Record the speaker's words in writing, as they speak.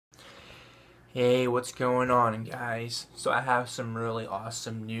Hey, what's going on, guys? So I have some really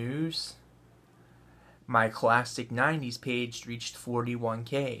awesome news. My Classic 90s page reached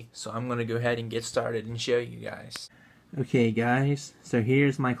 41K, so I'm going to go ahead and get started and show you guys. Okay, guys, so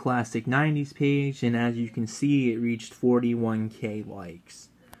here's my Classic 90s page, and as you can see, it reached 41K likes,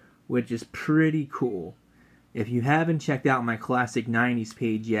 which is pretty cool. If you haven't checked out my Classic 90s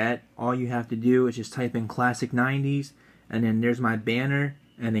page yet, all you have to do is just type in Classic 90s, and then there's my banner,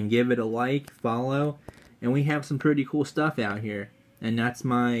 and then give it a like, follow, and we have some pretty cool stuff out here. And that's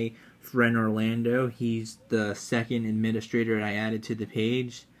my friend Orlando. He's the second administrator I added to the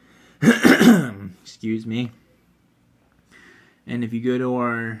page. Excuse me. And if you go to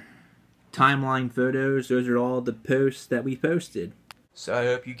our timeline photos, those are all the posts that we posted. So I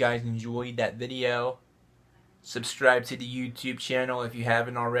hope you guys enjoyed that video. Subscribe to the YouTube channel if you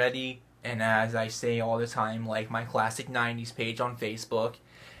haven't already. And as I say all the time, like my Classic 90s page on Facebook.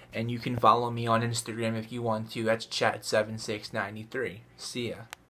 And you can follow me on Instagram if you want to. That's chat7693. See ya.